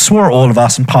drunk, swore at all of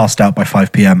us, and passed out by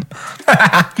 5 p.m.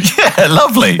 Yeah,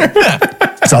 lovely. Yeah.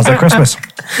 Sounds like Christmas.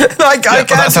 I can't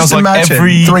just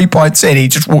imagine 3 pints in, he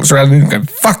just walks around and goes,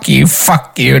 fuck you,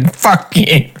 and fuck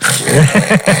you.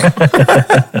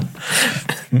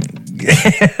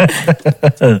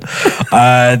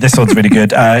 This one's really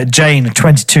good. Jane,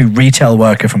 22, retail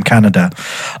worker from Canada.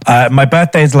 My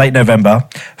birthday is late November.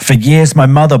 For years, my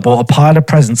mother bought a pile of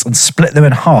presents and split them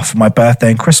in half for my birthday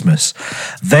and Christmas.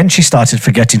 Then she started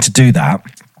forgetting to do that.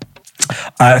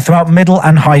 Throughout middle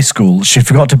and high school, she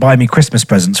forgot to buy me Christmas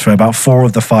presents for about 4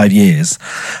 of the 5 years.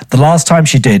 The last time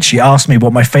she did, she asked me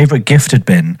what my favourite gift had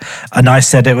been, and I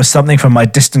said it was something from my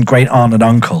distant great aunt and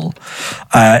uncle.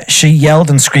 She yelled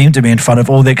and screamed at me in front of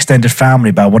all the extended family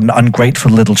about what an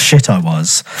ungrateful little shit I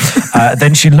was.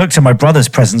 Then she looked at my brother's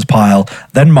presents pile,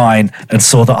 then mine, and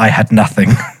saw that I had nothing.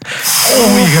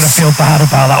 Oh, you're going to feel bad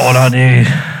about that one, aren't you?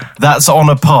 That's on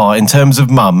a par, in terms of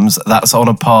mums, that's on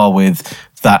a par with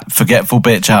that forgetful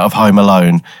bitch out of Home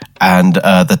Alone and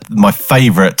my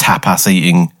favourite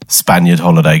tapas-eating Spaniard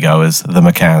holiday goers, the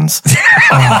McCanns.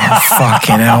 Oh,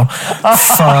 fucking hell.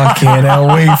 Fucking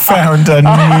hell. We found a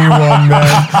new one,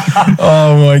 man.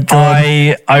 Oh, my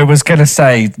God. I was going to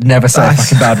say, never say a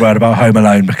fucking bad word about Home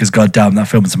Alone because, goddamn, that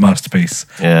film is a masterpiece.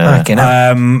 Yeah. Fucking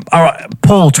hell. All right.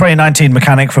 Paul, 2019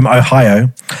 mechanic from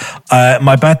Ohio.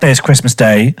 My birthday is Christmas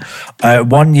Day.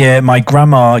 One year, my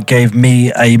grandma gave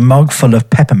me a mug full of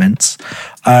peppermints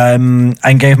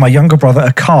and gave my younger brother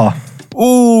a car.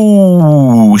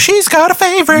 Ooh, she's got a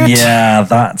favourite. Yeah,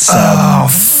 that's... oh,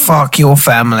 fuck your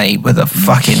family with a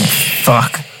fucking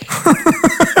fuck.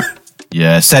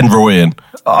 Yeah, send Roy in.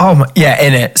 Oh, yeah,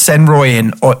 in it. Send Roy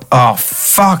in. Oh,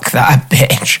 fuck that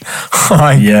bitch.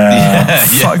 Yeah.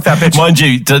 Fuck that bitch. Mind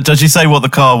you, does she say what the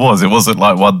car was? It wasn't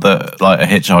like one that like a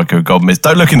hitchhiker had gone missed.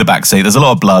 Don't look in the back seat. There's a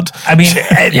lot of blood. I mean,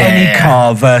 any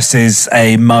car versus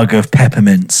a mug of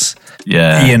peppermints.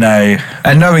 Yeah.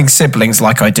 And knowing siblings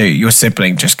like I do, your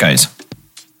sibling just goes,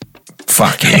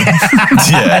 fuck you.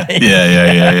 Yeah.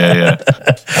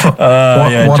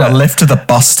 Want to lift to the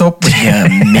bus stop with your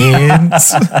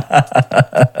mints? Do you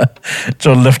want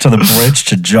to lift to the bridge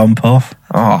to jump off?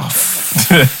 Oh,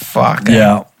 fuck.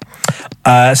 Yeah.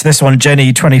 So this one,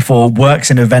 Jenny, 24, works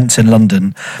in events in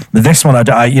London. This one,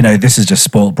 this is just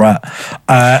spoiled brat.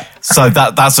 So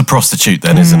that's a prostitute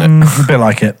then, isn't it? A bit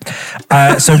like it.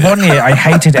 So one year, I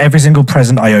hated every single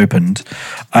present I opened.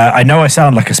 I know I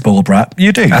sound like a spoiled brat.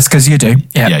 You do. That's because you do.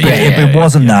 But if it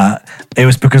wasn't that, it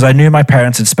was because I knew my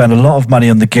parents had spent a lot of money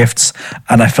on the gifts,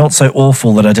 and I felt so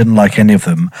awful that I didn't like any of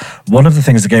them. One of the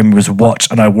things they gave me was a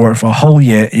watch, and I wore it for a whole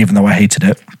year, even though I hated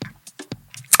it.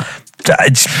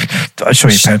 I show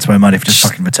your parents my money if you just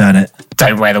fucking return it.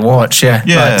 Don't wear the watch, yeah.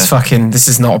 Like, it's fucking, this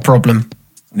is not a problem.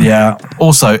 Yeah.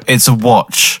 Also, it's a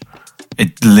watch.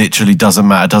 It literally doesn't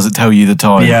matter. Does it tell you the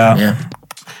time? Yeah.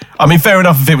 I mean, fair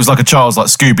enough if it was like a child's like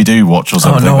Scooby-Doo watch or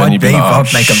something. Oh, no, then you'd be like,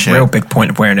 I'd make a real big point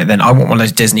of wearing it then. I want one of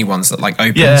those Disney ones that like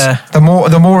opens. Yeah. The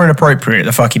more inappropriate,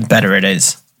 the fucking better it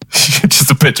is. Just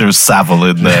a picture of Savile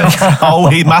in there. Oh,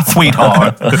 he's my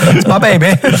sweetheart. It's my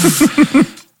baby.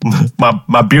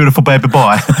 my beautiful baby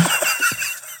boy.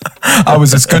 I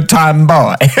was this good time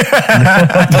boy.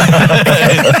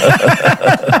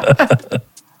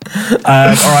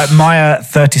 All right, Maya,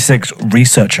 36,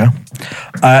 researcher.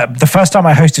 The first time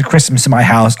I hosted Christmas in my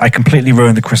house, I completely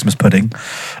ruined the Christmas pudding.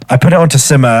 I put it on to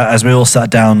simmer as we all sat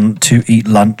down to eat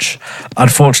lunch.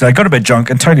 Unfortunately, I got a bit drunk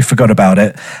and totally forgot about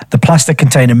it. The plastic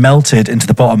container melted into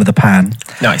the bottom of the pan.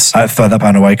 Nice. Throw that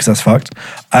pan away because that's fucked.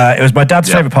 It was my dad's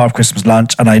favourite part of Christmas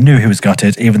lunch, and I knew he was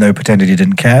gutted, even though he pretended he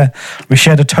didn't care. We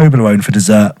shared a Toblerone for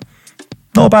dessert.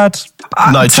 Not bad.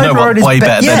 No, do you know what? Way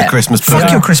better than a Christmas pudding.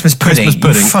 Fuck your Christmas pudding.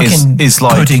 Christmas pudding is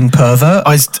like pudding pervert.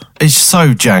 It's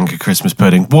so jank, a Christmas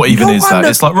pudding. What even is that?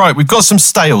 It's like, right, we've got some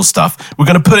stale stuff. We're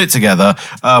going to put it together.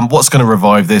 What's going to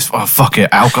revive this? Oh, fuck it,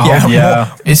 alcohol.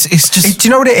 Yeah. It's just... Do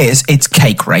you know what it is? It's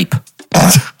cake rape.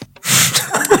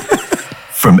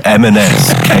 From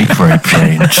M&S cake rape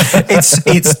range.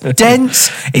 It's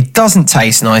dense. It doesn't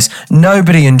taste nice.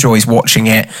 Nobody enjoys watching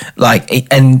it.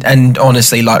 And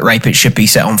honestly, like rape, it should be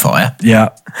set on fire. Yeah.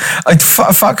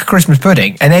 Fuck Christmas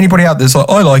pudding. And anybody out there's like,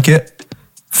 I like it.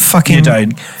 Fucking You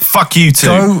don't. Fuck you too.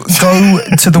 Go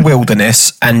to the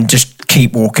wilderness and just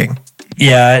keep walking.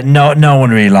 Yeah, no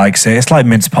one really likes it. It's like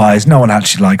mince pies. No one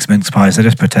actually likes mince pies. They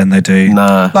just pretend they do.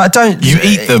 Nah. Like, don't You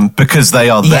eat them because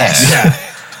they are there. Yes. Yeah.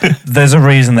 There's a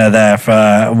reason they're there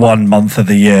for 1 month of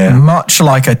the year. Much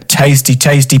like a tasty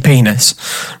penis.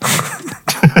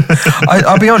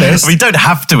 I'll be honest. We don't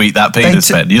have to eat that penis,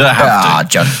 Ben. You don't have to.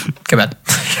 John, come on.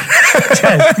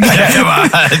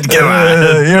 Come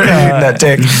on. You're eating that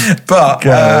dick. But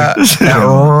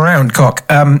round cock.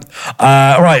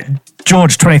 Right,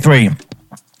 George, 23.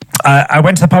 I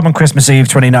went to the pub on Christmas Eve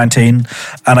 2019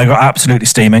 and I got absolutely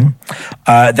steaming.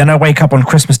 Then I wake up on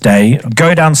Christmas Day,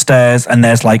 go downstairs and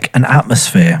there's like an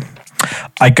atmosphere.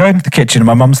 I go into the kitchen and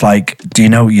my mum's like, do you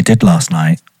know what you did last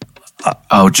night?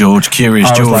 Oh, George, curious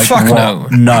I was George. like, Fuck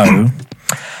what? no. No.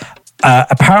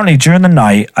 Apparently during the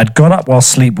night, I'd got up while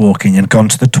sleepwalking and gone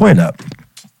to the toilet.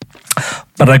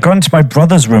 But I'd gone to my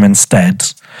brother's room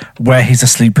instead, where he's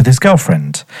asleep with his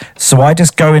girlfriend. So I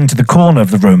just go into the corner of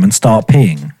the room and start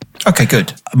peeing. Okay,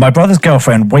 good. My brother's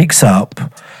girlfriend wakes up.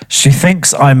 She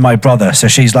thinks I'm my brother, so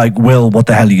she's like, Will, what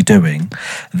the hell are you doing?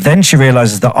 Then she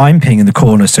realizes that I'm peeing in the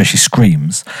corner, so she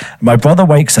screams. My brother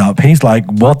wakes up. He's like,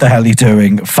 what the hell are you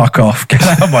doing? Fuck off. Get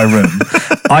out of my room.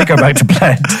 I go back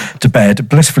to bed,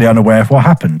 blissfully unaware of what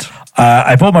happened.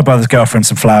 I bought my brother's girlfriend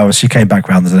some flowers. She came back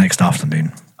round the next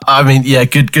afternoon. I mean, yeah,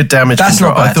 good damage That's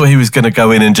control. not bad. I thought he was going to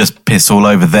go in and just piss all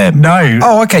over them. No.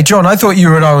 Oh, okay, John, I thought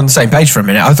you and I were on the same page for a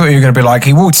minute. I thought you were going to be like,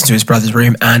 he walked into his brother's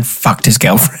room and fucked his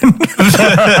girlfriend.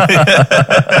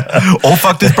 Or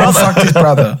fucked his brother. Fucked his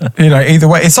brother. You know, either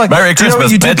way. It's like, Merry do you know what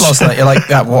Christmas, you did bitch. last night? You're like,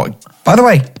 what? By the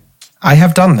way, I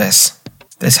have done this.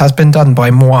 This has been done by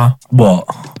moi. What?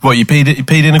 What, you peed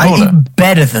in a I corner? eat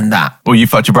better than that. Or you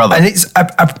fucked your brother? And it's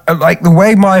like the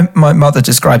way my mother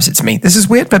describes it to me. This is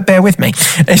weird, but bear with me.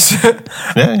 It's,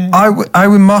 Yeah. I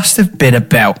must have been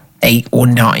about 8 or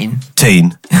 9.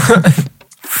 Teen.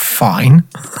 Fine.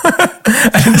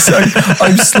 And so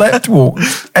I've slept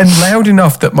walked and loud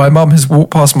enough that my mum has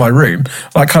walked past my room,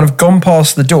 like kind of gone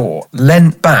past the door,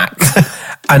 leant back,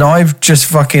 and I've just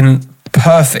fucking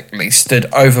perfectly stood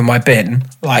over my bin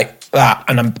like that,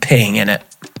 and I'm peeing in it.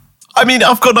 I mean,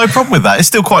 I've got no problem with that. It's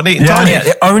still quite neat and tiny. Yeah,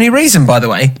 the only reason, by the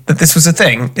way, that this was a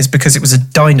thing is because it was a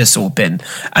dinosaur bin,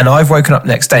 and I've woken up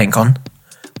next day and gone,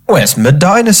 where's my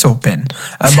dinosaur bin?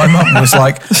 And my mum was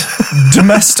like,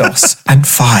 domestos and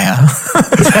fire.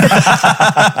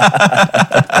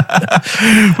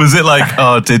 Was it like,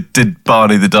 oh, did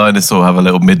Barney the dinosaur have a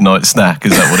little midnight snack?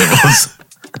 Is that what it was?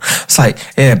 It's like,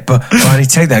 yeah, but Barney,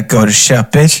 take that go to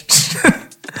shop, bitch.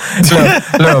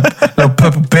 little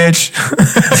purple bitch.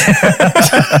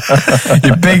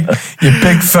 you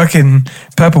big fucking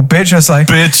purple bitch. I was like,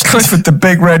 Bitch. Cliff with the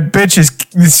big red bitch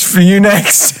is for you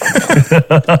next.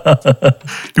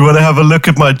 You want to have a look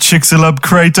at my Chicxulub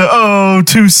crater? Oh,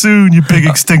 too soon, you big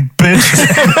extinct bitch.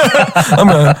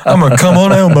 I'm gonna come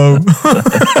on Elmo.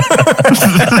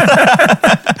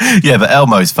 Yeah, but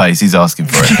Elmo's face, he's asking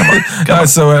for it. Come on. Come on.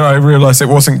 So I realised it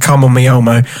wasn't come on me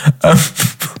Elmo.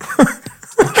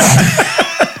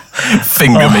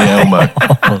 Finger me, Elmo.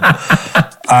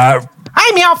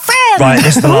 I'm your friend. Right,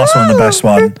 this is the last one, the best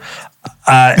one.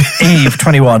 Eve,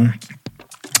 21.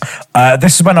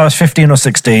 This is when I was 15 or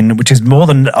 16, which is more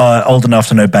than old enough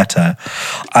to know better.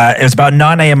 It was about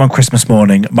 9 a.m. on Christmas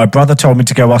morning. My brother told me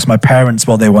to go ask my parents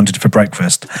what they wanted for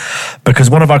breakfast, because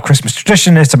one of our Christmas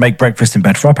traditions is to make breakfast in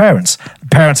bed for our parents.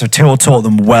 Parents have taught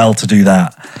them well to do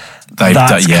that.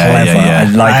 That's clever. I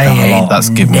like that a lot. That's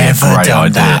given me a great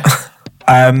idea.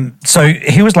 So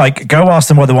he was like, go ask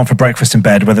them what they want for breakfast in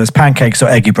bed, whether it's pancakes or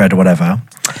eggy bread or whatever.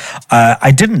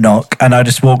 I didn't knock, and I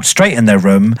just walked straight in their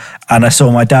room, and I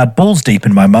saw my dad balls deep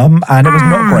in my mum, and it was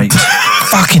not great.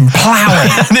 Fucking plowing.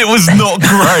 And it was not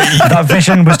great. That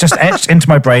vision was just etched into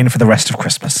my brain for the rest of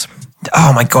Christmas.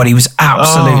 Oh my God, he was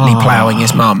absolutely ploughing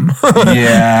his mum.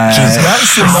 Yeah.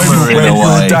 That's the moment hammering when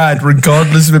away. your dad,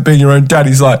 regardless of it being your own dad,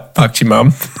 he's like, fucked your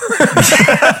mum.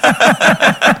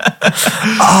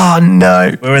 Oh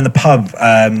no. We were in the pub,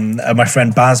 and my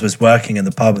friend Baz was working in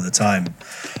the pub at the time,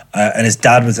 and his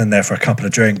dad was in there for a couple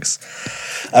of drinks.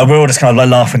 We were all just kind of like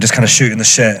laughing, just kind of shooting the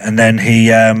shit, and then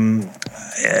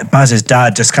Baz's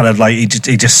dad just kind of like he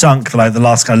just sunk like the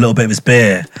last kind of little bit of his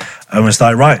beer, and was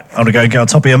like, right, I'm gonna go and get on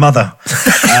top of your mother.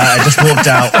 And just walked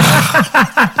out.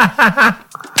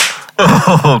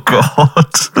 Oh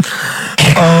God!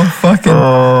 Oh fucking!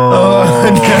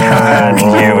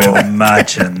 Can you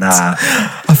imagine that?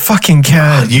 I fucking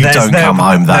can. You There's don't come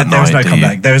home that night, There's no do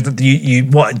comeback. you? There's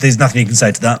what? There's nothing you can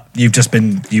say to that. You've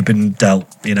been dealt.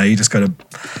 You know, you just got to.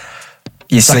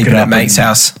 You're Suck sleeping it at up mate's and-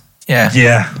 house. Yeah.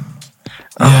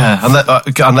 Yeah,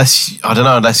 unless I don't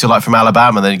know, unless you're like from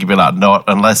Alabama, then you could be like, not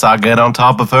unless I get on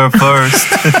top of her first.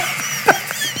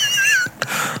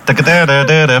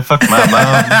 Fuck my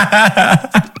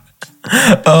mom.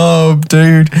 Oh,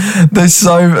 dude, there's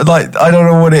so like I don't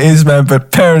know what it is, man,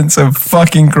 but parents are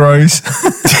fucking gross.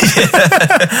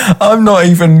 I'm not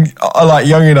even like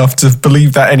young enough to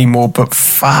believe that anymore. But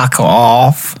fuck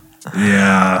off.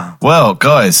 Yeah. Well,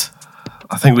 guys,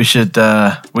 I think we should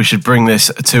bring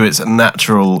this to its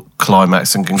natural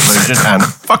climax and conclusion. And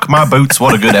fuck my boots,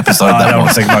 what a good episode I that don't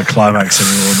was. think about climax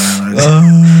anymore now.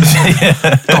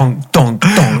 Donk, donk,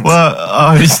 donk.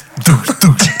 Well,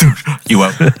 you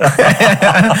won't.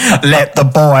 Let the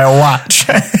boy watch.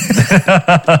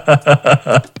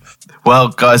 Well,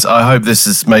 guys, I hope this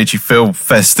has made you feel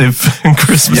festive and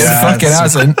Christmas. It Yeah, fucking it's-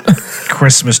 hasn't.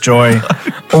 Christmas joy.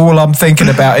 All I'm thinking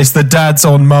about is the dads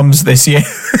on mums this year.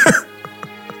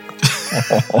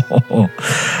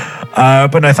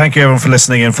 But no, thank you everyone for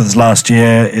listening in for this last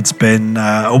year. It's been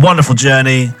a wonderful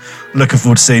journey. Looking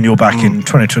forward to seeing you all back in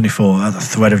 2024 at the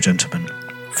Thread of Gentlemen.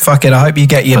 Fuck it, I hope you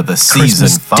get your For the season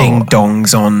Christmas four.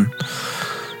 ding-dongs on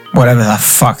whatever the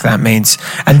fuck that means.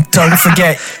 And don't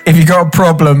forget, if you got a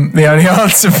problem, the only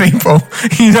answer, people,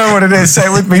 you know what it is. Say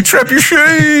it with me,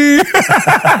 Trebuchet!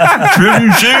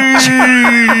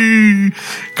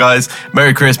 Trebuchet! Guys,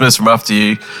 Merry Christmas from us to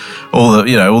you. All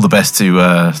the best to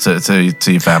your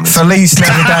families. Feliz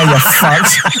Navidad, you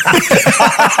fucked.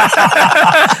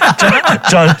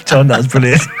 John, that's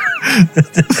brilliant.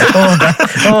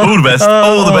 All the best.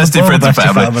 All the best to your friends and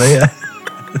family. Yeah.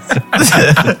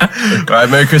 All right,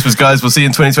 Merry Christmas, guys. We'll see you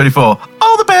in 2024.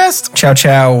 All the best. Ciao,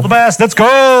 ciao. All the best. Let's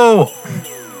go.